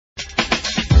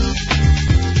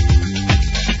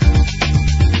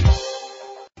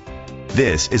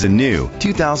This is a new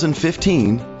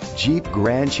 2015 Jeep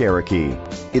Grand Cherokee.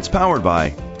 It's powered by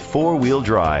four-wheel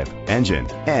drive engine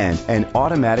and an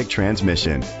automatic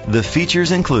transmission. The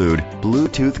features include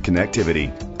Bluetooth connectivity,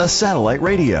 a satellite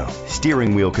radio,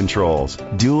 steering wheel controls,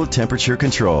 dual temperature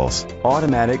controls,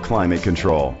 automatic climate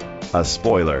control, a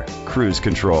spoiler, cruise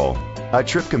control, a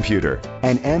trip computer,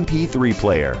 an MP3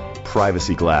 player,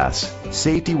 privacy glass.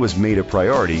 Safety was made a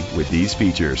priority with these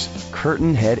features: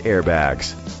 curtain head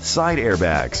airbags, side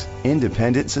airbags,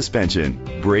 independent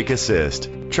suspension, brake assist,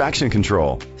 traction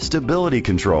control, stability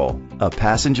control, a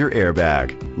passenger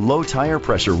airbag, low tire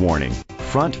pressure warning,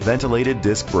 front ventilated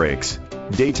disc brakes,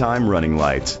 daytime running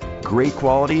lights. Great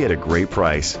quality at a great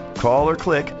price. Call or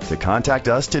click to contact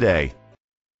us today.